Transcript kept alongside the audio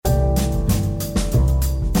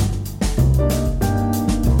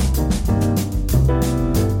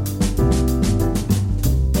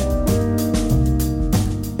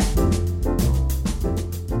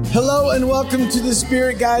Hello and welcome to the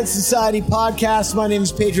Spirit Guide Society podcast. My name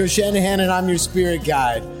is Pedro Shanahan and I'm your spirit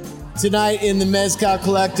guide. Tonight in the Mezcal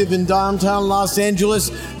Collective in downtown Los Angeles,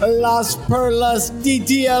 Las Perlas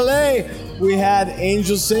DTLA, we had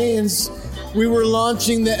Angel Saenz. We were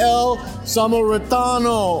launching the El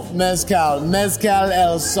Samaritano Mezcal. Mezcal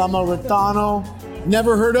El Samaritano.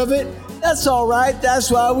 Never heard of it? That's all right. That's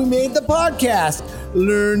why we made the podcast.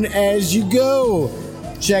 Learn as you go.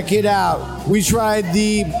 Check it out. We tried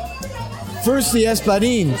first the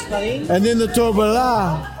Espadín, and then the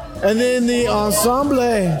Torbala, and then the Ensemble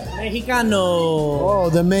Mexicano. Oh,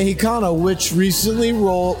 the Mexicano, which recently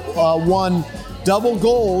won double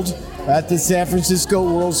gold at the San Francisco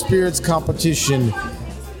World Spirits Competition.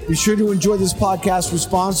 Be sure to enjoy this podcast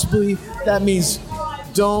responsibly. That means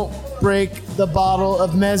don't break the bottle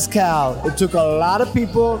of Mezcal. It took a lot of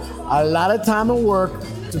people, a lot of time and work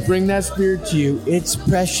to bring that spirit to you. It's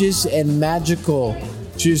precious and magical.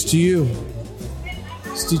 Cheers to you.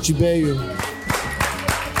 Stici bello.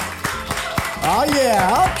 Oh,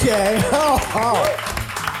 yeah, okay.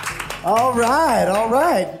 All right.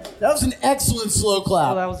 That was an excellent slow clap.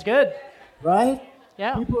 Well, that was good. Right?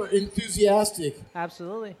 Yeah. People are enthusiastic.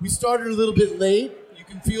 Absolutely. We started a little bit late. You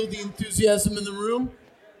can feel the enthusiasm in the room.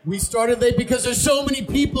 We started late because there's so many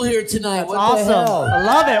people here tonight. That's what awesome. the hell? I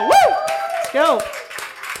love it. Woo! Let's go.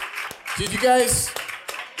 Did you guys,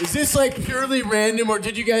 is this like purely random, or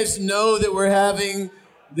did you guys know that we're having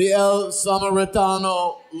the El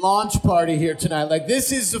Samaritano launch party here tonight? Like,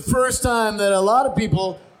 this is the first time that a lot of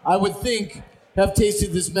people, I would think, have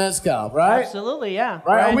tasted this mezcal, right? Absolutely, yeah.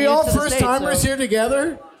 Right? Are we all first-timers here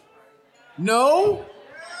together? No?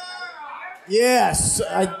 Yes.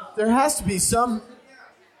 There has to be some.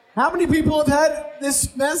 How many people have had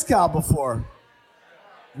this mezcal before?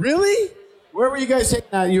 Really? Where were you guys hanging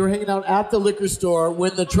out? You were hanging out at the liquor store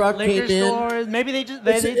when the truck came in. Liquor store. Maybe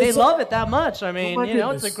they love it that much. I mean,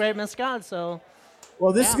 it's a great mezcal. So.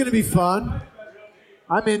 Well, this is going to be fun.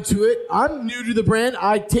 I'm into it. I'm new to the brand.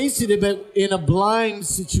 I tasted it but in a blind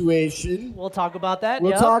situation. We'll talk about that.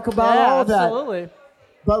 We'll talk about all that. Absolutely.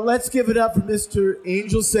 But let's give it up for Mr.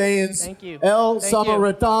 Angel Saenz. Thank you. El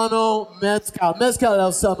Samaritano Mezcal. Mezcal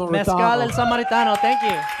El Samaritano. Mezcal El Samaritano. Thank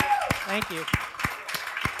you. Thank you.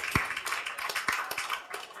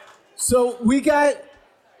 So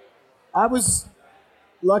I was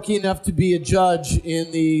lucky enough to be a judge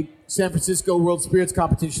in the San Francisco World Spirits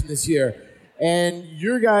Competition this year. And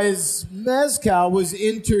your guys' mezcal was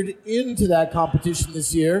entered into that competition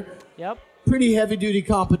this year. Yep. Pretty heavy-duty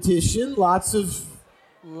competition. Lots of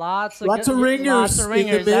ringers. Lots of ringers, in the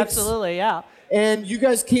mix. Absolutely, yeah. And you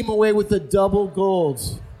guys came away with a double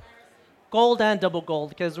gold. Gold and double gold,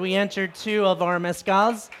 because we entered 2 of our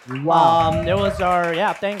mezcals. Wow. It was our,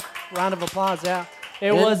 round of applause, yeah.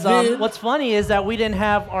 It was, what's funny is that we didn't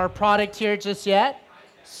have our product here just yet.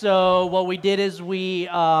 So what we did is we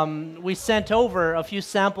sent over a few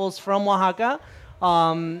samples from Oaxaca.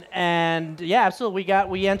 Absolutely,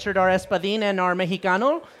 we entered our Espadín and our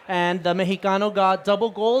Mexicano, and the Mexicano got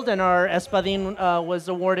double gold, and our Espadín was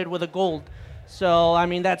awarded with a gold. So, I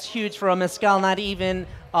mean, that's huge for a mezcal not even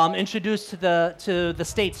introduced to the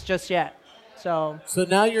States just yet. So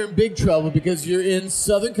now you're in big trouble because you're in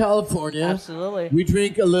Southern California. Absolutely. We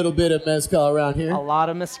drink a little bit of mezcal around here. A lot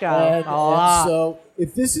of mezcal. And so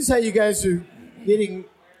if this is how you guys are getting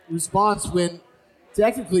response when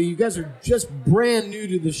technically you guys are just brand new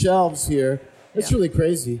to the shelves here, it's really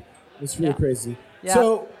crazy. It's really crazy. Yeah.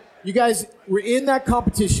 So you guys were in that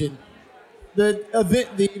competition. The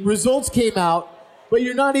results came out, but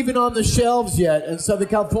you're not even on the shelves yet in Southern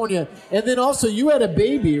California. And then also, you had a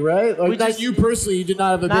baby, right? Or not you personally, you did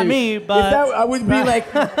not have a baby. Not me, but... I would be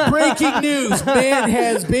like, breaking news, man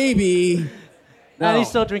has baby. No. And he's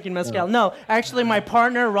still drinking mezcal. No, actually, my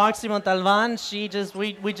partner, Roxy Montalvan,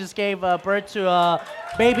 we just gave birth to a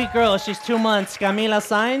baby girl. She's 2 months, Camila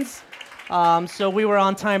Saenz. So we were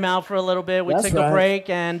on timeout for a little bit. We took a break,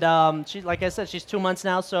 and she, like I said, she's 2 months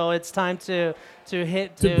now. So it's time to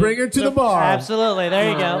bring her to the bar. Absolutely,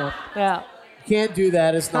 there you go. Yeah. Can't do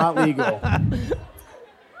that. It's not legal.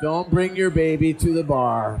 Don't bring your baby to the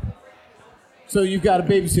bar. So you've got a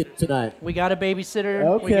babysitter tonight. We got a babysitter.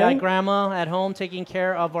 Okay. We got grandma at home taking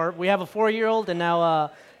care of we have a 4-year-old, and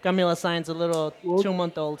now Camila Saenz a little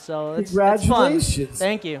 2-month-old. So it's congratulations. It's fun.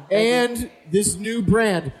 Thank you. And this new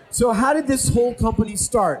brand. So how did this whole company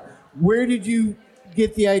start? Where did you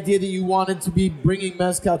get the idea that you wanted to be bringing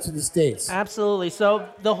mezcal to the States? Absolutely. So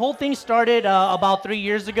the whole thing started about 3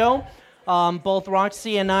 years ago. Both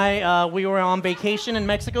Roxy and we were on vacation in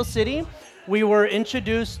Mexico City. We were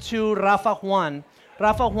introduced to Rafa Juan.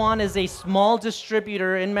 Rafa Juan is a small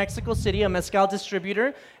distributor in Mexico City, a mezcal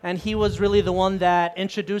distributor, and he was really the one that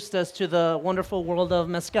introduced us to the wonderful world of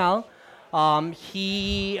mezcal.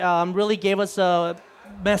 He really gave us a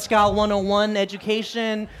Mezcal 101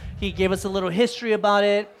 education. He gave us a little history about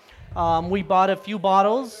it. We bought a few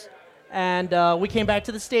bottles, and we came back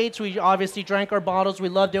to the States. We obviously drank our bottles. We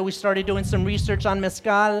loved it. We started doing some research on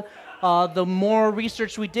mezcal. The more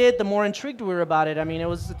research we did, the more intrigued we were about it. I mean,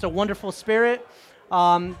 it's a wonderful spirit.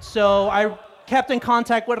 So I kept in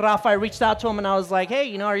contact with Rafa. I reached out to him, and I was like,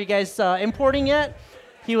 hey, are you guys importing yet?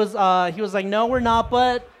 He was like, no, we're not,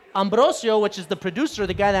 but Ambrosio, which is the producer,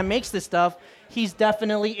 the guy that makes this stuff, he's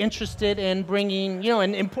definitely interested in bringing,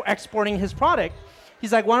 and exporting his product.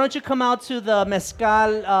 He's like, why don't you come out to the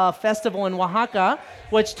Mezcal Festival in Oaxaca,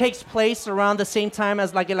 which takes place around the same time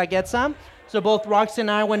as La Guelaguetza. So both Roxy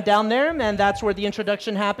and I went down there, and that's where the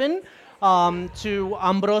introduction happened to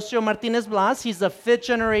Ambrosio Martinez Blas. He's a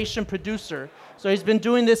fifth-generation producer. So he's been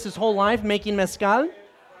doing this his whole life, making mezcal.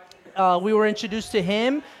 We were introduced to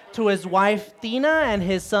him, to his wife Tina, and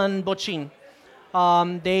his son Bochin.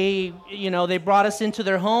 They brought us into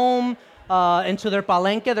their home, into their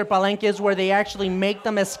palenque. Their palenque is where they actually make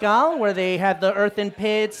the mezcal, where they have the earthen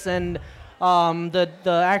pits and the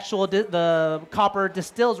copper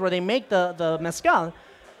distills where they make the mezcal.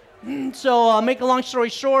 So make a long story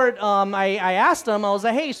short, I asked him, I was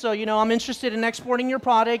like, hey, so I'm interested in exporting your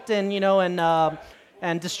product and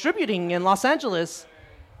distributing in Los Angeles.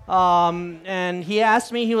 And he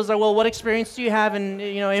asked me, he was like, well, what experience do you have in,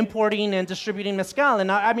 importing and distributing mezcal?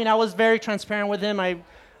 And I was very transparent with him.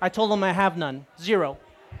 I told him I have none. Zero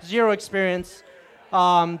experience.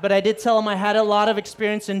 But I did tell him I had a lot of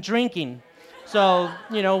experience in drinking. So,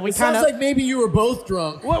 we kind of... It sounds like maybe you were both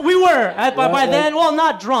drunk. Well, we were. By then, well,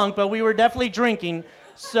 not drunk, but we were definitely drinking.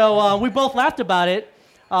 So we both laughed about it.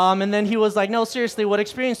 And then he was like, no, seriously, what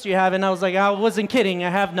experience do you have? And I was like, I wasn't kidding. I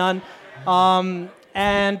have none.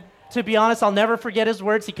 And to be honest, I'll never forget his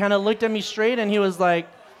words. He kind of looked at me straight and he was like,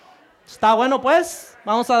 está bueno pues,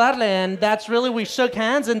 vamos a darle. And that's really, we shook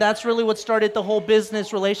hands, and that's really what started the whole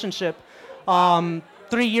business relationship.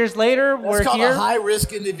 3 years later, we're here. That's called a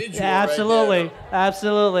high-risk individual. Yeah, absolutely, right there.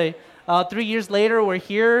 absolutely. 3 years later, we're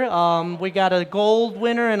here. We got a gold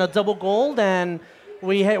winner and a double gold, and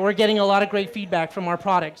we're getting a lot of great feedback from our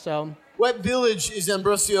product. So. What village is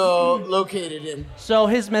Ambrosio located in? So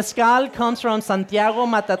his mezcal comes from Santiago,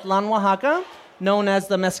 Matatlan, Oaxaca, known as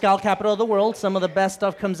the mezcal capital of the world. Some of the best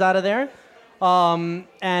stuff comes out of there.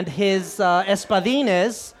 And his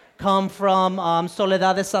espadines come from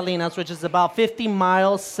Soledad de Salinas, which is about 50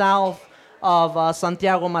 miles south of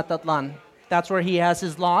Santiago, Matatlan. That's where he has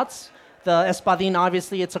his lots. The espadín,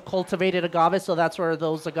 obviously, it's a cultivated agave, so that's where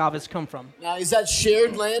those agaves come from. Now, is that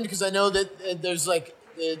shared land? Because I know that there's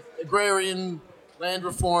the agrarian land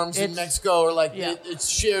reforms in Mexico are it's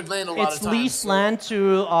shared land a lot of times. It's leased land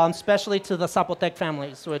to, especially to the Zapotec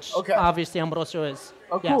families, which obviously Ambrosio is.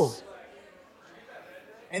 Oh, cool. Yes.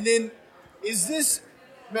 And then, is this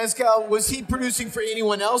mezcal, was he producing for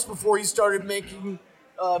anyone else before he started making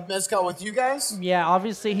mezcal with you guys? Yeah,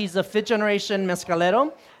 obviously he's a fifth generation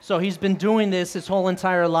mezcalero, so he's been doing this his whole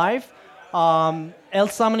entire life. El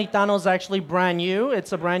Samaritano is actually brand new.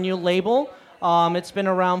 It's a brand new label. It's been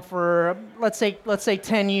around for, let's say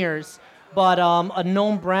 10 years. But a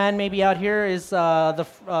known brand maybe out here is the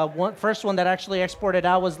first one that actually exported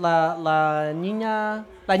out was La Niña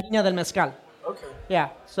del Mezcal. Okay. Yeah,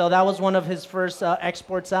 so that was one of his first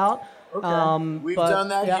exports out. Okay. We've done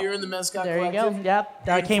that here in the Mezcal Collective. There you go. Yeah,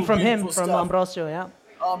 that came from him, from Ambrosio. Yeah.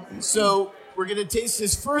 So we're gonna taste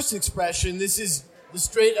this first expression. This is the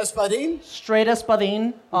straight espadín. Straight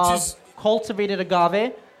espadín, cultivated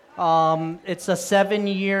agave. It's a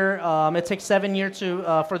 7-year. It takes 7 years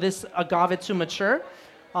for this agave to mature.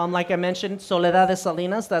 Like I mentioned, Soledad de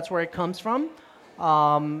Salinas. That's where it comes from.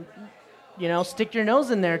 Stick your nose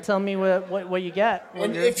in there. Tell me what you get.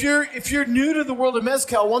 And if you're new to the world of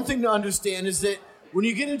mezcal, one thing to understand is that when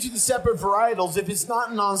you get into the separate varietals, if it's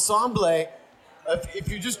not an ensemble, if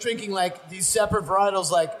you're just drinking these separate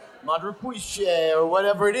varietals like Madre Puiche or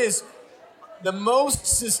whatever it is, the most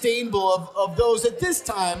sustainable of those at this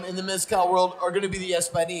time in the mezcal world are going to be the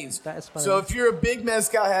espadines. So if you're a big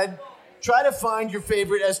mezcal head, try to find your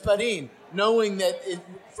favorite espadín, knowing that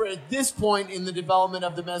at this point in the development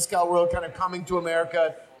of the mezcal world, kind of coming to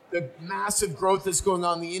America, the massive growth that's going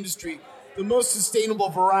on in the industry, the most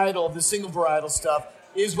sustainable varietal of the single varietal stuff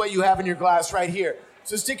is what you have in your glass right here.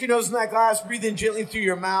 So stick your nose in that glass, breathe in gently through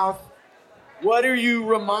your mouth. What are you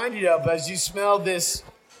reminded of as you smell this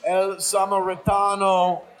El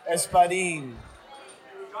Samaritano espadín?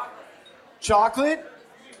 Chocolate?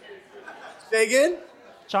 Say again?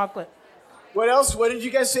 chocolate. What else? What did you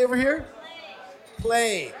guys say over here?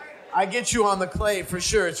 Clay. I get you on the clay for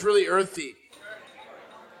sure. It's really earthy.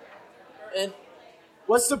 And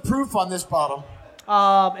what's the proof on this bottle?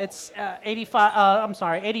 It's 80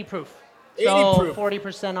 proof. 80 so proof.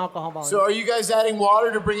 40% alcohol volume. So are you guys adding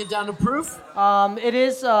water to bring it down to proof? It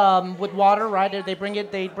is with water, right? They bring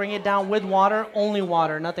it down with water, only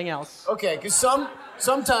water, nothing else. Okay, because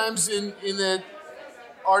sometimes in the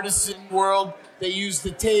artisan world, they use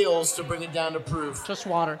the tails to bring it down to proof. Just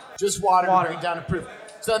water. Just water to bring it down to proof.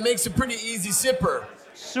 So that makes a pretty easy sipper.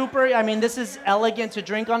 Super. I mean, this is elegant to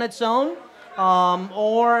drink on its own.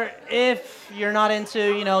 Or if you're not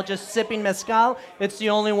into, just sipping mezcal, it's the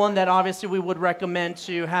only one that obviously we would recommend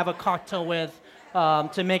to have a cocktail with,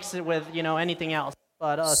 to mix it with, anything else.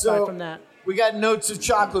 But aside from that. We got notes of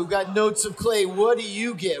chocolate. We got notes of clay. What do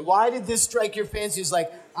you get? Why did this strike your fancy? It's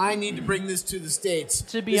like, I need to bring this to the States.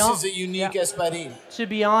 This is a unique espadín. To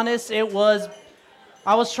be honest,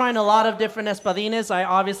 I was trying a lot of different espadines. I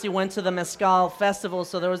obviously went to the Mezcal festival,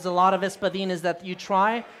 so there was a lot of espadines that you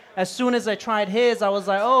try. As soon as I tried his, I was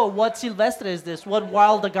like, oh, what silvestre is this? What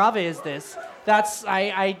wild agave is this?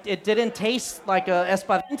 It didn't taste like a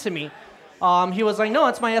espadín to me. He was like, no,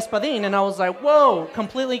 it's my espadín. And I was like, whoa,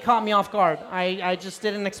 completely caught me off guard. I just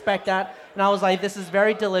didn't expect that. And I was like, this is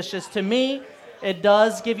very delicious. To me, it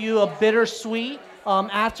does give you a bittersweet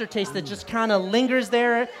aftertaste that just kind of lingers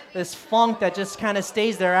there, this funk that just kind of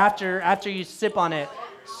stays there after you sip on it.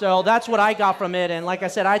 So that's what I got from it. And like I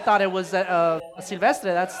said, I thought it was a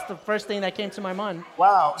silvestre. That's the first thing that came to my mind.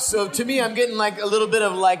 Wow. So to me, I'm getting like a little bit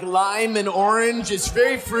of like lime and orange. It's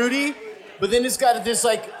very fruity, but then it's got this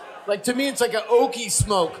like to me, it's like an oaky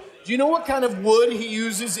smoke. Do you know what kind of wood he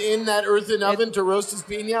uses in that earthen oven to roast his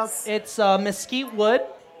piñas? It's mesquite wood,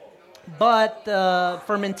 but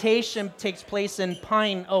fermentation takes place in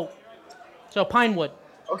pine oak. So pine wood.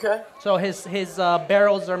 Okay. So his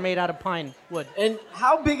barrels are made out of pine wood. And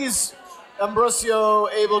how big is Ambrosio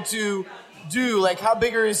able to do? Like, how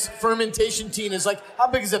big are his fermentation tinas? Like, how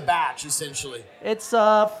big is a batch, essentially? It's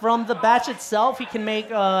from the batch itself, he can make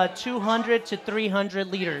 200 to 300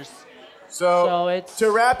 liters. So it's, to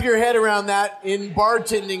wrap your head around that in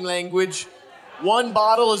bartending language, one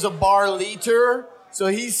bottle is a bar liter. So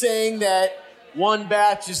he's saying that one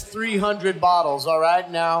batch is 300 bottles, all right?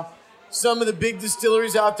 Now, some of the big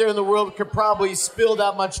distilleries out there in the world could probably spill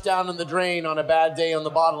that much down in the drain on a bad day on the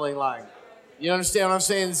bottling line. You understand what I'm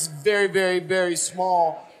saying? This is very, very, very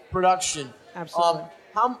small production. Absolutely.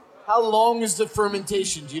 How long is the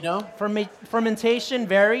fermentation? Do you know? Fermentation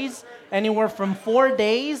varies anywhere from 4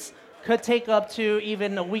 days, could take up to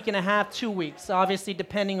even a week and a half, 2 weeks. Obviously,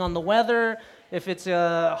 depending on the weather. If it's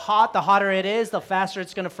hot, the hotter it is, the faster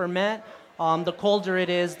it's going to ferment. The colder it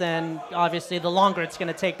is, then obviously the longer it's going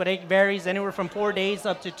to take. But it varies anywhere from 4 days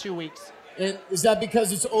up to 2 weeks. And is that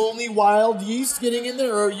because it's only wild yeast getting in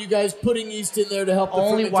there, or are you guys putting yeast in there to help the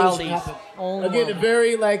fermentation happen? Again, a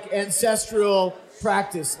very ancestral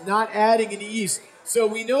practice, not adding any yeast. So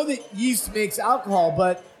we know that yeast makes alcohol,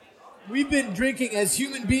 but we've been drinking, as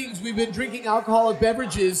human beings, we've been drinking alcoholic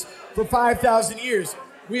beverages for 5,000 years.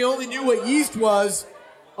 We only knew what yeast was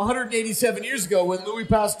 187 years ago when Louis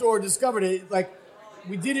Pasteur discovered it.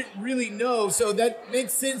 We didn't really know. So that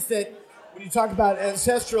makes sense that when you talk about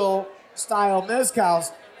ancestral style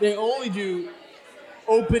mezcals, they only do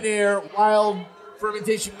open air, wild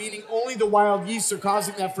fermentation, meaning only the wild yeasts are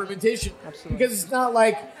causing that fermentation. Absolutely. Because it's not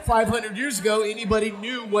like 500 years ago anybody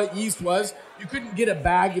knew what yeast was. You couldn't get a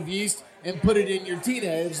bag of yeast and put it in your tina.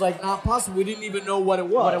 It was not possible. We didn't even know what it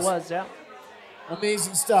was. What it was, yeah.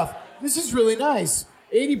 Amazing stuff. This is really nice.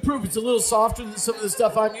 80 proof. It's a little softer than some of the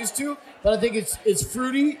stuff I'm used to, but I think it's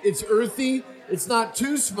fruity, it's earthy, it's not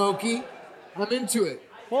too smoky. I'm into it.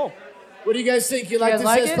 Cool. What do you guys think? You like this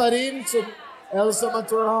like espadín? So, El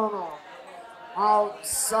Samaritano. El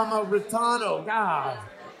Samaritano. God.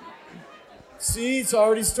 See, it's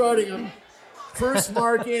already starting. I'm first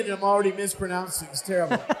mark in, and I'm already mispronouncing. It's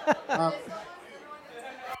terrible.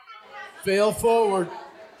 Fail forward.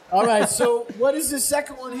 All right, so what is the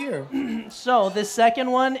second one here? So the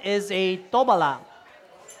second one is a tobala.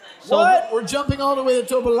 So what? We're jumping all the way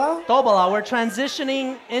to tobala? Tobala. We're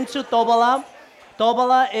transitioning into tobala.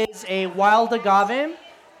 Tobala is a wild agave.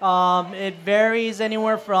 It varies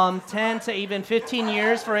anywhere from 10 to even 15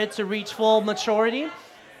 years for it to reach full maturity.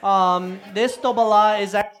 This tobala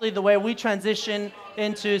is actually the way we transition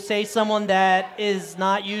into, say, someone that is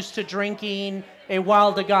not used to drinking a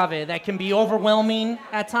wild agave. That can be overwhelming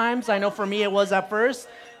at times. I know for me it was at first.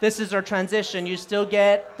 This is our transition. You still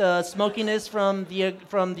get the smokiness from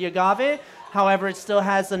the agave. However, it still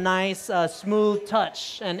has a nice smooth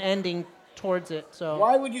touch and ending towards it. So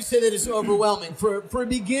why would you say that it's overwhelming? For a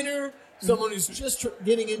beginner, someone who's just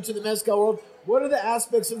getting into the mezcal world, what are the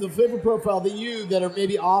aspects of the flavor profile that are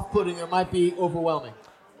maybe off-putting or might be overwhelming?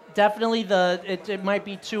 Definitely it might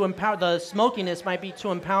be too the smokiness might be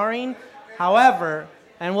too empowering. However,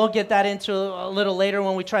 and we'll get that into a little later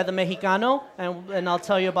when we try the Mexicano, and I'll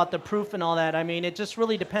tell you about the proof and all that. I mean, it just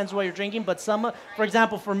really depends what you're drinking. But for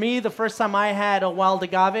example, for me, the first time I had a wild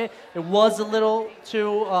agave, it was a little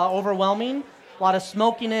too overwhelming. A lot of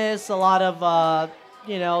smokiness, a lot of,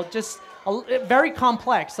 very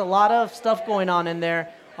complex, a lot of stuff going on in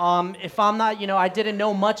there. If I'm not, I didn't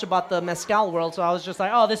know much about the mezcal world, so I was just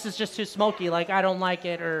like, oh, this is just too smoky, like I don't like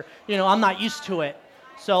it, or, I'm not used to it.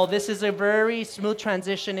 So this is a very smooth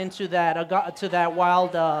transition into that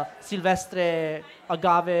wild silvestre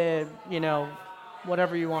agave,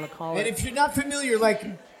 whatever you want to call it. And if you're not familiar, like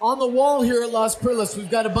on the wall here at Las Perlas,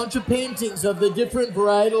 we've got a bunch of paintings of the different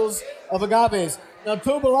varietals of agaves. Now,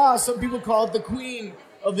 Tobalá, some people call it the queen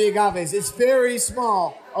of the agaves. It's very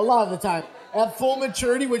small a lot of the time. At full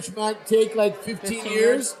maturity, which might take like 15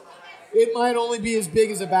 years, it might only be as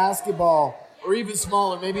big as a basketball or even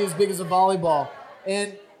smaller, maybe as big as a volleyball.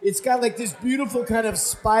 And it's got like this beautiful kind of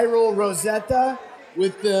spiral rosetta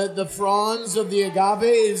with the fronds of the agave.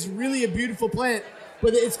 It's really a beautiful plant,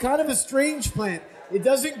 but it's kind of a strange plant. It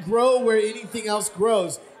doesn't grow where anything else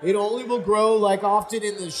grows. It only will grow like often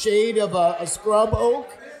in the shade of a scrub oak.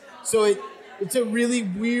 So it's a really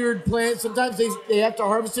weird plant. Sometimes they have to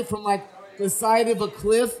harvest it from like the side of a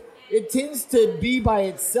cliff. It tends to be by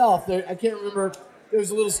itself. I can't remember.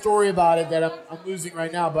 There's a little story about it that I'm losing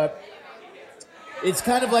right now, but it's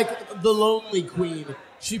kind of like the lonely queen.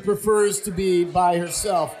 She prefers to be by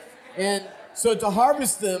herself. And so to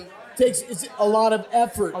harvest them takes a lot of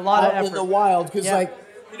effort in the wild. Because if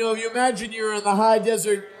you imagine you're in the high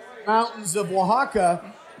desert mountains of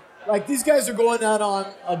Oaxaca, like these guys are going out on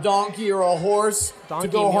a donkey or a horse to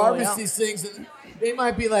go harvest these things. And they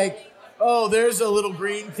might be like, oh, there's a little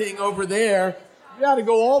green thing over there. You got to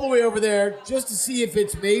go all the way over there just to see if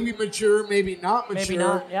it's maybe mature, maybe not mature. Maybe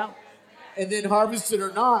not, yeah. And then harvest it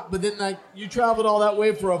or not, but then like you traveled all that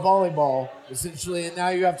way for a volleyball, essentially, and now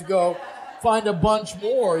you have to go find a bunch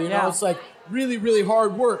more, know? It's like really, really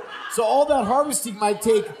hard work. So all that harvesting might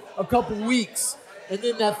take a couple weeks, and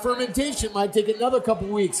then that fermentation might take another couple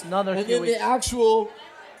weeks. And then the actual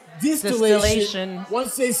distillation,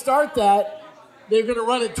 once they start that, they're going to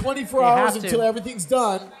run it 24 hours until everything's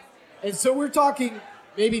done. And so we're talking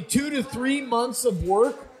maybe 2 to 3 months of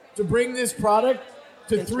work to bring this product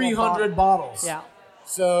to 300 bottles. Yeah.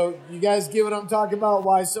 So you guys get what I'm talking about,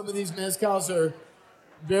 why some of these mezcals are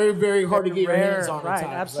very, very hard to get your hands on. Right,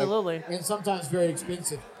 absolutely. And sometimes very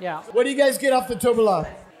expensive. Yeah. What do you guys get off the Tobalá?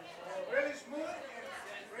 Really smooth,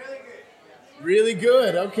 really good. Really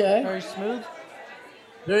good, okay. Very smooth.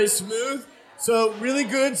 Very smooth. So really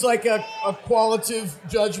good's like a qualitative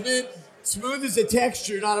judgment. Smooth is a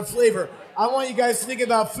texture, not a flavor. I want you guys to think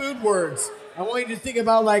about food words. I want you to think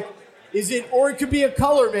about like, or it could be a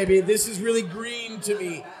color maybe. This is really green to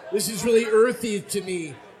me. This is really earthy to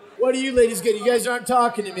me. What do you ladies get? You guys aren't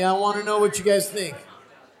talking to me. I want to know what you guys think.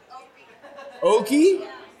 Oaky?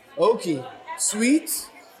 Oaky. Sweet?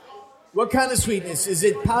 What kind of sweetness? Is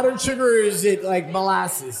it powdered sugar or is it like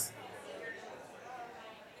molasses?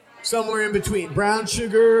 Somewhere in between. Brown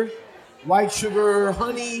sugar, white sugar,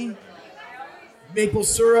 honey, maple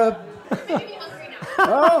syrup.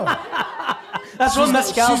 Oh. That's what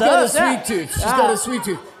mezcal does. She's got a sweet tooth. She's got a sweet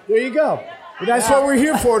tooth. There you go. But that's what we're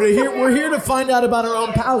here for. We're here to find out about our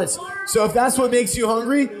own palates. So if that's what makes you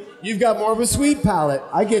hungry, you've got more of a sweet palate.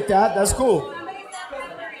 I get that. That's cool.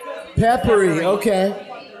 Peppery. Okay.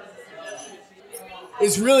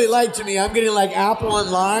 It's really light to me. I'm getting like apple and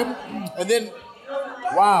lime. And then,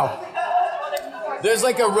 wow. There's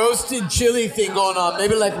like a roasted chili thing going on.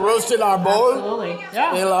 Maybe like roasted arbol. Absolutely.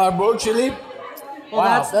 Yeah. El arbol chili. Well,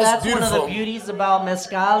 wow, that's beautiful. one of the beauties about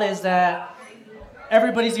mezcal is that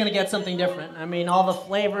everybody's going to get something different. I mean, all the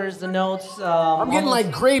flavors, the notes. I'm getting like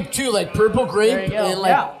grape too, like purple grape and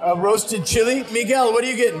like roasted chili. Miguel, what are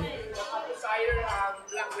you getting? Apple cider and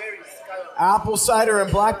blackberries. Apple cider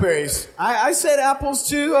and blackberries. I said apples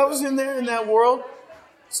too. I was in there in that world.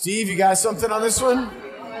 Steve, you got something on this one?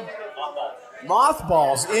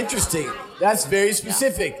 Mothballs. Interesting. That's very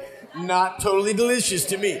specific. Not totally delicious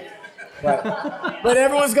to me. But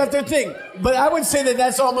everyone's got their thing. But I would say that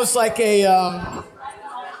that's almost like a,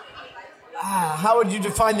 how would you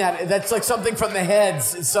define that? That's like something from the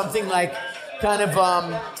heads. It's something like kind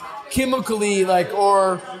of chemically, like,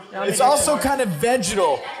 or it's also kind of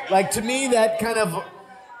vegetal. Like to me, that kind of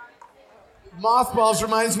mothballs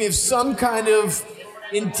reminds me of some kind of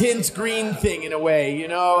intense green thing in a way. You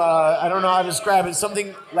know, I don't know how to describe it.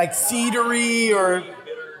 Something like cedary or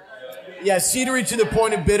cedary to the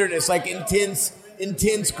point of bitterness, like intense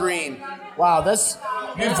green. Wow, that's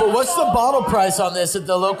beautiful. What's the bottle price on this at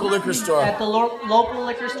the local liquor store? At the local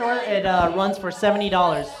liquor store, it runs for $70.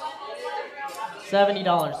 $70.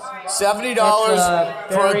 $70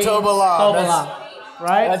 for a Tobala.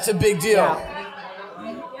 Right? That's a big deal. Yeah.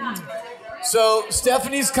 So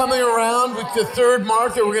Stephanie's coming around with the third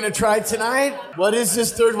mark that we're going to try tonight. What is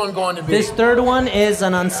this third one going to be? This third one is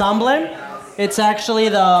an ensemble. It's actually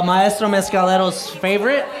the Maestro Mezcalero's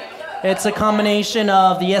favorite. It's a combination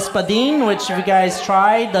of the Espadín, which you guys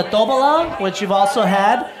tried, the Tobala, which you've also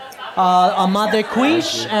had, a Madre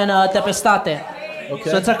Cuiche, and a Tepestate. Okay.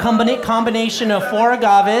 So it's a combination of 4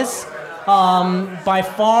 agaves. By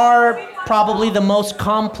far, probably the most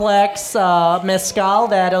complex mezcal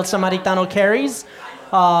that El Samaritano carries.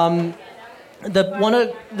 One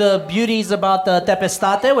of the beauties about the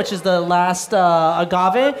Tepestate, which is the last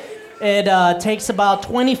agave, it takes about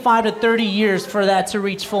 25 to 30 years for that to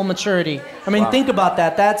reach full maturity. I mean, Think about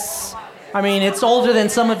that. It's older than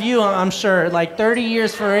some of you, I'm sure. Like 30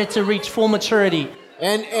 years for it to reach full maturity.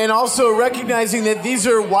 And also recognizing that these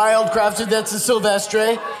are wild crafted, that's a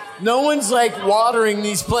Silvestre. No one's like watering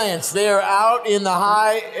these plants. They are out in the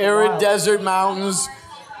high, arid desert mountains.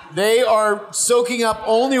 They are soaking up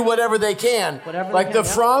only whatever they can. The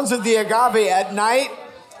fronds of the agave at night,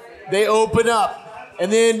 they open up.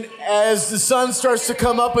 And then as the sun starts to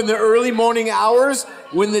come up in the early morning hours,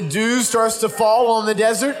 when the dew starts to fall on the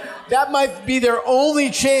desert, that might be their only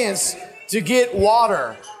chance to get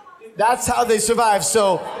water. That's how they survive.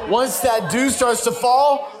 So once that dew starts to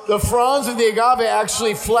fall, the fronds of the agave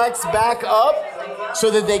actually flex back up so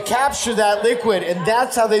that they capture that liquid, and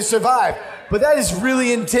that's how they survive. But that is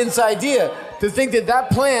really intense idea, to think that that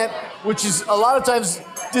plant, which is a lot of times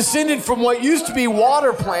descended from what used to be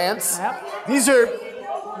water plants, these are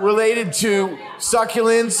related to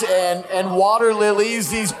succulents and water lilies,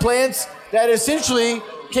 these plants that essentially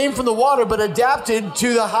came from the water but adapted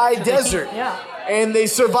to the high desert. And they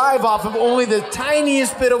survive off of only the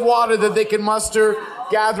tiniest bit of water that they can muster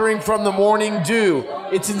gathering from the morning dew.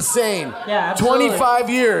 It's insane. Yeah, absolutely. 25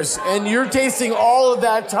 years, and you're tasting all of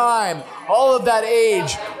that time, all of that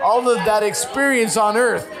age, all of that experience on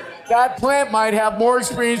Earth. That plant might have more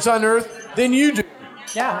experience on Earth than you do.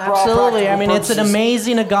 Yeah, absolutely. I mean, it's an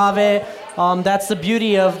amazing agave. That's the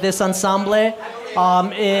beauty of this ensemble.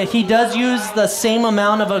 He does use the same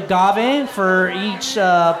amount of agave for each,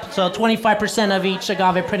 so 25% of each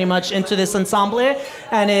agave pretty much into this ensemble,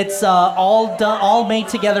 and it's all made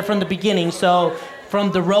together from the beginning. So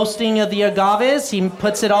from the roasting of the agaves, he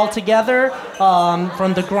puts it all together.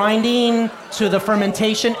 From the grinding to the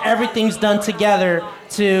fermentation, everything's done together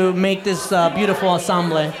to make this beautiful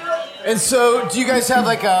ensemble. And so, do you guys have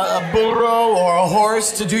like a burro or a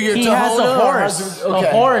horse to do your tahona? He has a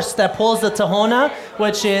horse that pulls the tahona,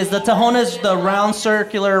 which is the round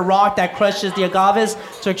circular rock that crushes the agaves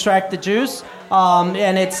to extract the juice.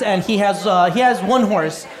 And he has one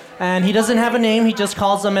horse, and he doesn't have a name. He just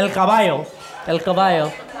calls him El Caballo,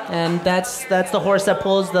 and that's the horse that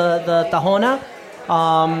pulls the tahona.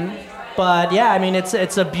 But yeah, I mean,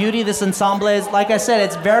 it's a beauty. This ensemble is, like I said,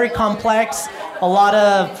 it's very complex. A lot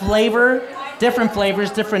of flavor, different flavors,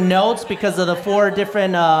 different notes because of the 4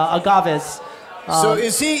 different agaves. So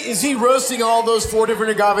is he roasting all those 4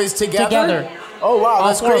 different agaves together? Oh wow,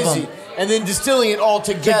 that's crazy. And then distilling it all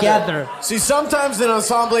together. See, sometimes an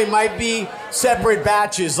ensemble might be separate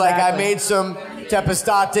batches. Like I made some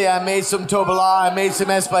Tepestate, I made some Tobala, I made some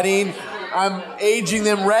Espadín. I'm aging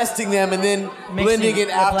them, resting them, and then blending it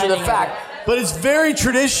after the fact. But it's very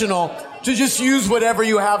traditional to just use whatever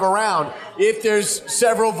you have around. If there's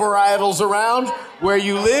several varietals around where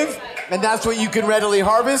you live, and that's what you can readily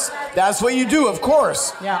harvest, that's what you do, of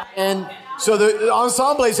course. Yeah. And so the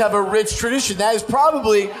ensembles have a rich tradition. That is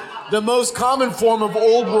probably the most common form of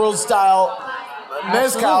old world style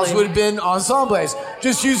mezcals would have been ensembles.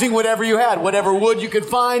 Just using whatever you had, whatever wood you could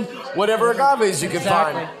find, whatever agaves you could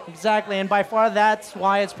find. Exactly, and by far that's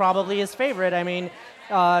why it's probably his favorite. I mean,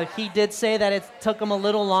 he did say that it took him a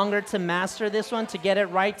little longer to master this one, to get it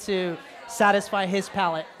right, to satisfy his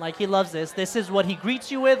palate. Like, he loves this. This is what he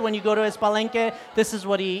greets you with when you go to his palenque. This is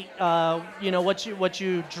what he, what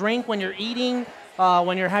you drink when you're eating,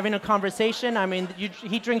 when you're having a conversation. I mean,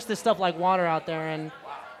 he drinks this stuff like water out there, and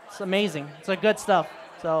it's amazing. It's a good stuff.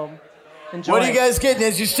 So enjoy. What are you guys getting?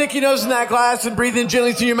 As you stick your nose in that glass and breathe in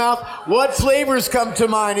gently through your mouth, what flavors come to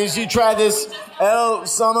mind as you try this El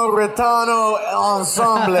Samaritano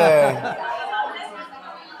Ensemble?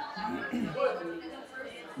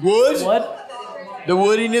 Wood? The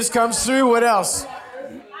woodiness comes through. What else?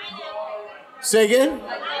 Say again?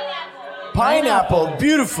 Pineapple.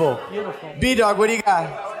 Beautiful. B-Dog, what do you got?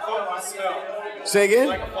 Say again?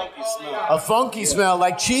 Like a funky smell. A funky smell.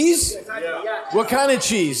 Like cheese? What kind of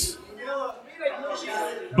cheese?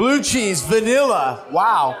 Blue cheese. Vanilla.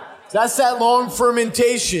 Wow. That's that long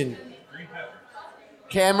fermentation.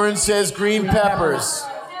 Cameron says green peppers.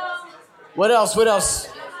 What else? What else?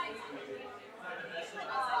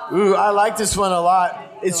 Ooh, I like this one a lot.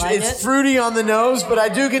 It's fruity on the nose, but I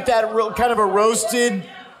do get that kind of a roasted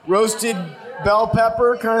bell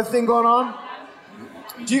pepper kind of thing going on.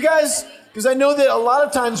 Do you guys, because I know that a lot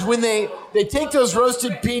of times when they take those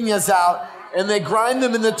roasted piñas out and they grind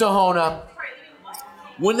them in the Tahona,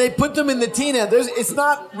 when they put them in the tina, it's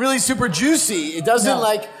not really super juicy. It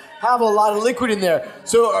doesn't have a lot of liquid in there.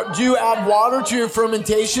 So do you add water to your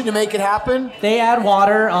fermentation to make it happen? They add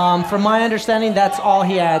water. From my understanding, that's all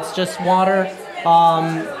he adds, just water,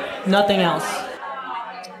 nothing else.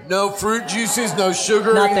 No fruit juices, no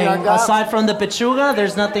sugar, Nothing. anything like that? Aside from the pechuga,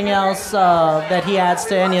 there's nothing else that he adds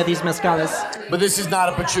to any of these mezcales. But this is not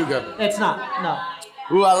a pechuga. It's not, no.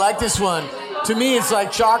 Ooh, I like this one. To me, it's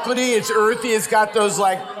like chocolatey, it's earthy, it's got those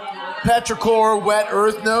like petrichor wet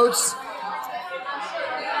earth notes.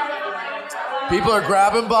 People are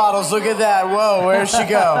grabbing bottles. Look at that. Whoa, where'd she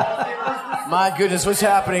go? My goodness, what's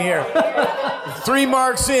happening here? 3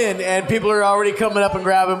 marks in, and people are already coming up and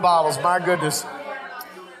grabbing bottles. My goodness.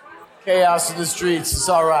 Chaos in the streets. It's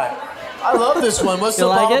all right. I love this one. What's the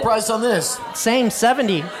bottle price on this? Same,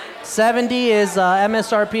 70. 70 is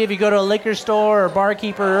MSRP. If you go to a liquor store or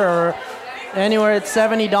barkeeper or anywhere, it's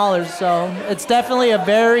 $70. So it's definitely a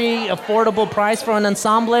very affordable price for an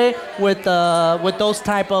ensemble with those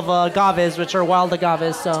type of agaves, which are wild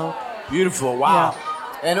agaves. So beautiful. Wow.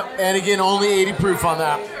 Yeah. And again, only 80 proof on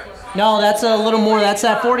that. No, that's a little more. That's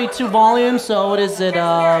at 42 volume. So what is it?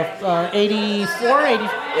 84?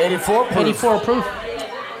 84 proof. 84 proof.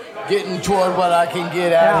 Getting toward what I can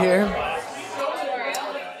get at here.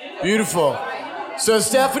 Beautiful. So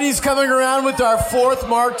Stephanie's coming around with our 4th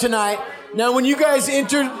mark tonight. Now, when you guys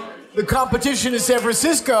entered the competition in San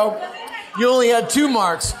Francisco, you only had 2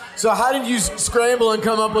 marks. So how did you scramble and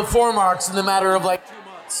come up with 4 marks in the matter of like 2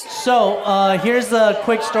 months? So here's a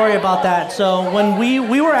quick story about that. So when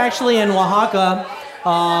we were actually in Oaxaca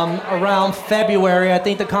around February, I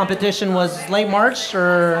think the competition was late March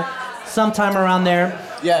or sometime around there.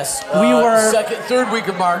 Yes, we were 3rd week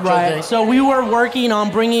of March. Right. I think. So we were working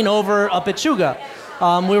on bringing over a pechuga.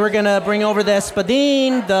 We were gonna bring over the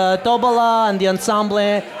espadín, the tobala, and the ensemble,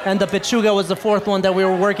 and the pechuga was the 4th one that we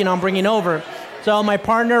were working on bringing over. So my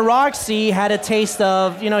partner Roxy had a taste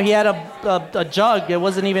of, he had a jug. It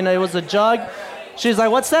was a jug. She's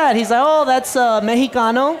like, "What's that?" He's like, "Oh, that's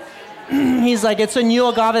Mexicano." He's like, "It's a new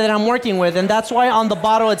agave that I'm working with," and that's why on the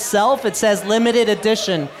bottle itself it says limited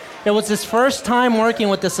edition. It was his first time working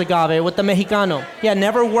with this agave, with the Mexicano. He had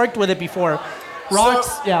never worked with it before.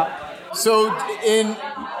 So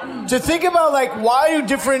to think about like why do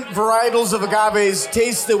different varietals of agaves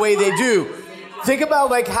taste the way they do? Think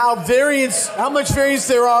about like how much variance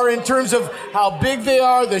there are in terms of how big they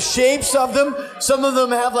are, the shapes of them. Some of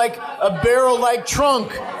them have like a barrel-like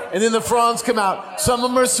trunk, and then the fronds come out. Some of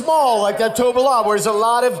them are small, like that Tobala, where there's a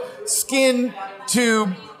lot of skin to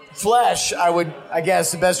flesh. I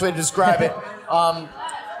guess the best way to describe it.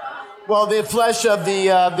 Well, the flesh of the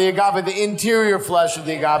agave, the interior flesh of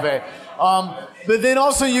the agave. But then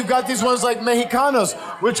also you've got these ones like Mexicanos,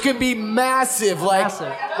 which can be massive.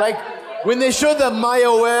 Like when they show the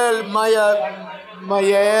Mayael,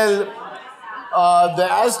 the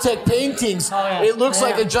Aztec paintings, it looks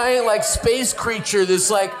like a giant like space creature, this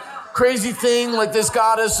like crazy thing, like this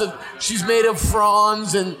goddess she's made of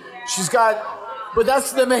fronds and she's got, but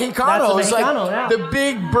that's the Mexicano. It's like the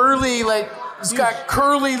big burly, like it's got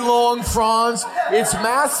curly long fronds. It's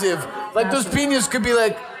massive. Like those piñas could be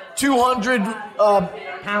like 200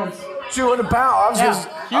 pounds. 200 pounds.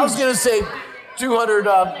 I was gonna say 200.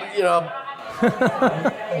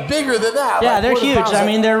 Bigger than that. Yeah, like they're huge. I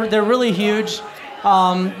mean, they're really huge.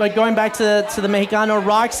 But going back to the Mexicano,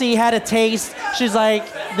 Roxy had a taste. She's like,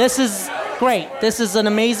 "This is great. This is an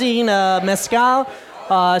amazing mezcal."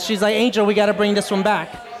 She's like, "Angel, we got to bring this one back."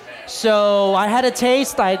 So I had a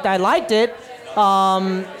taste. I liked it.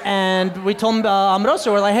 And we told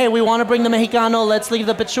Ambrosio, we're like, "Hey, we want to bring the Mexicano. Let's leave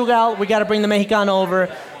the pechuga out. We got to bring the Mexicano over."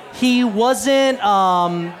 He wasn't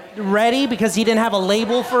ready because he didn't have a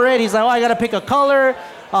label for it. He's like, "Oh, I got to pick a color."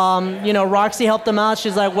 Roxy helped him out.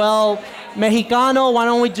 She's like, "Well, Mexicano, why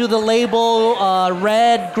don't we do the label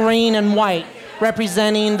red, green, and white?"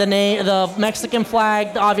 representing the Mexican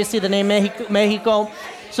flag, obviously the name Mexico.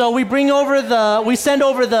 So we send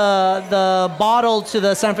over the bottle to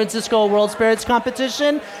the San Francisco World Spirits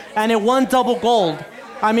Competition, and it won double gold.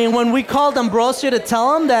 I mean, when we called Ambrosio to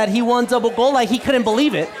tell him that he won double gold, like, he couldn't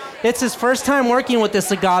believe it. It's his first time working with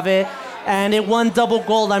this agave, and it won double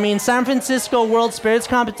gold. I mean, San Francisco World Spirits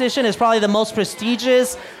Competition is probably the most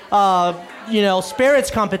prestigious,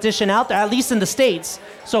 spirits competition out there, at least in the States.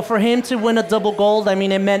 So for him to win a double gold, I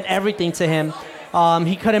mean, it meant everything to him.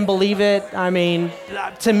 He couldn't believe it. I mean,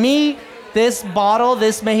 to me, this bottle,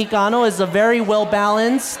 this Mexicano, is a very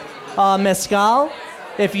well-balanced mezcal.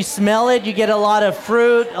 If you smell it, you get a lot of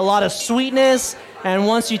fruit, a lot of sweetness, and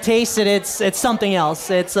once you taste it, it's something else.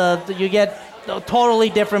 You get totally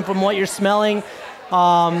different from what you're smelling.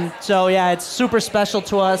 So yeah, it's super special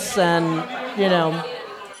to us, and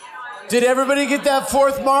Did everybody get that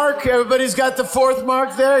fourth mark? Everybody's got the fourth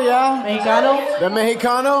mark there, yeah? Mexicano? The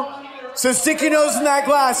Mexicano? So stick your nose in that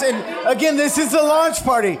glass. And again, this is the launch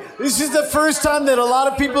party. This is the first time that a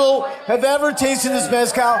lot of people have ever tasted this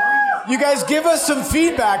mezcal. You guys give us some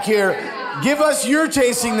feedback here. Give us your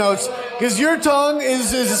tasting notes, because your tongue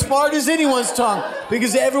is as smart as anyone's tongue,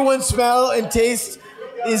 because everyone's smell and taste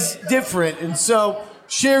is different. And so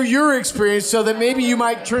share your experience so that maybe you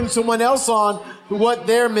might turn someone else on to what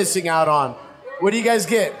they're missing out on. What do you guys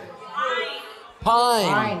get?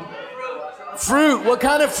 Pine. Fruit. What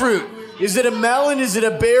kind of fruit? Is it a melon? Is it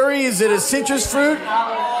a berry? Is it a citrus fruit?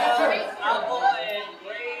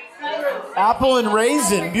 Apple and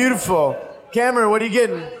raisin. Beautiful. Cameron, what are you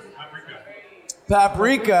getting?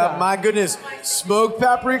 Paprika. My goodness. Smoked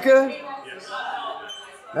paprika? Yes.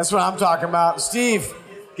 That's what I'm talking about. Steve,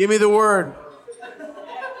 give me the word.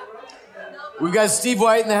 We've got Steve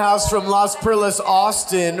White in the house from Las Perlas,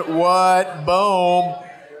 Austin. What? Boom.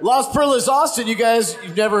 Las Perlas, Austin. You guys,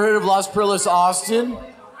 you've never heard of Las Perlas, Austin?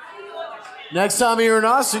 Next time you're in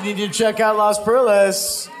Austin, you need to check out Las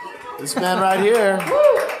Perlas. This man right here.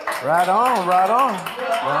 Right on, right on,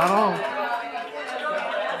 right on.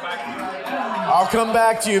 I'll come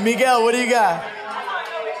back to you. Miguel, what do you got?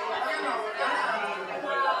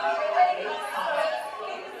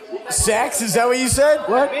 Sex? Is that what you said?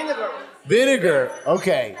 What? Vinegar. Vinegar.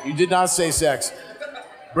 Okay, you did not say sex.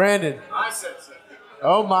 Brandon. I said so.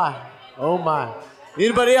 Oh my, oh my.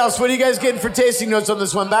 Anybody else? What are you guys getting for tasting notes on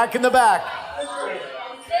this one? Back in the back.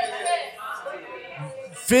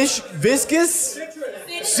 Fish, viscous?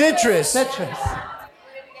 Citrus.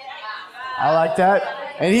 I like that.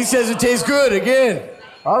 And he says it tastes good again.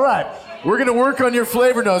 All right. We're going to work on your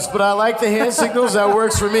flavor notes, but I like the hand signals. That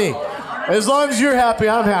works for me. As long as you're happy,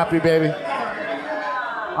 I'm happy, baby.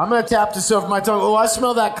 I'm going to tap this over my tongue. Oh, I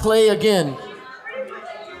smell that clay again.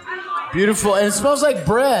 Beautiful. And it smells like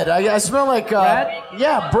bread. I smell like... bread?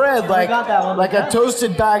 Yeah, bread. Like, got that one, like a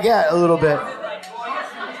toasted baguette a little bit.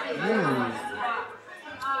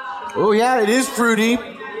 Oh, yeah, it is fruity.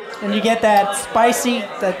 And you get that spicy,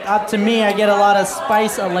 to me, I get a lot of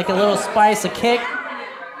spice, like a little spice, a kick.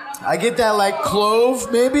 I get that like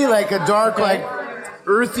clove, maybe, like a dark, like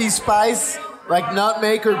earthy spice, like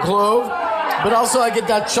nutmeg or clove. But also I get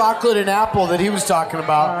that chocolate and apple that he was talking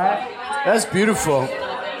about. All right. That's beautiful.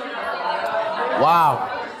 Wow.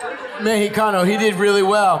 Mexicano, he did really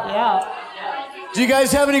well. Yeah. Do you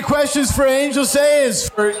guys have any questions for Angel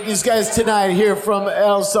Saenz for these guys tonight here from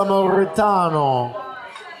El Samaritano?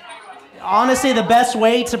 Honestly, the best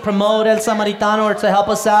way to promote El Samaritano or to help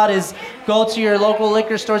us out is go to your local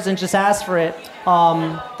liquor stores and just ask for it.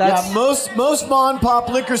 Yeah, most mom and pop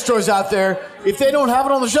liquor stores out there, if they don't have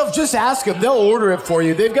it on the shelf, just ask them. They'll order it for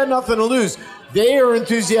you. They've got nothing to lose. They are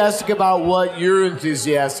enthusiastic about what you're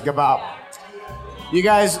enthusiastic about. You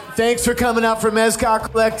guys, thanks for coming out for Mezcal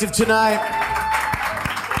Collective tonight.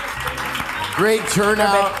 Great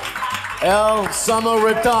turnout. El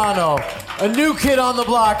Samaritano. A new kid on the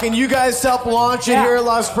block, and you guys helped launch it here at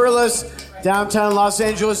Las Perlas, downtown Los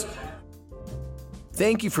Angeles.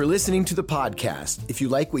 Thank you for listening to the podcast. If you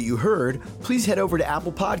like what you heard, please head over to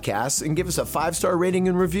Apple Podcasts and give us a 5-star rating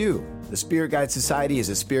and review. The Spirit Guide Society is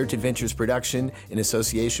a Spirit Adventures production in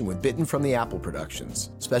association with Bitten from the Apple Productions.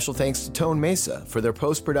 Special thanks to Tone Mesa for their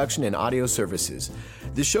post-production and audio services.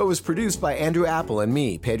 This show is produced by Andrew Apple and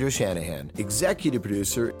me, Pedro Shanahan. Executive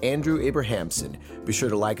producer, Andrew Abrahamson. Be sure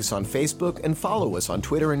to like us on Facebook and follow us on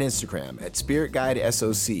Twitter and Instagram at Spirit Guide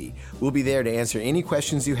SOC. We'll be there to answer any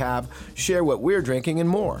questions you have, share what we're drinking, and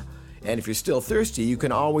more. And if you're still thirsty, you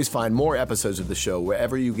can always find more episodes of the show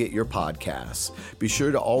wherever you get your podcasts. Be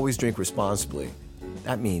sure to always drink responsibly.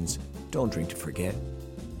 That means don't drink to forget,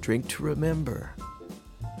 drink to remember.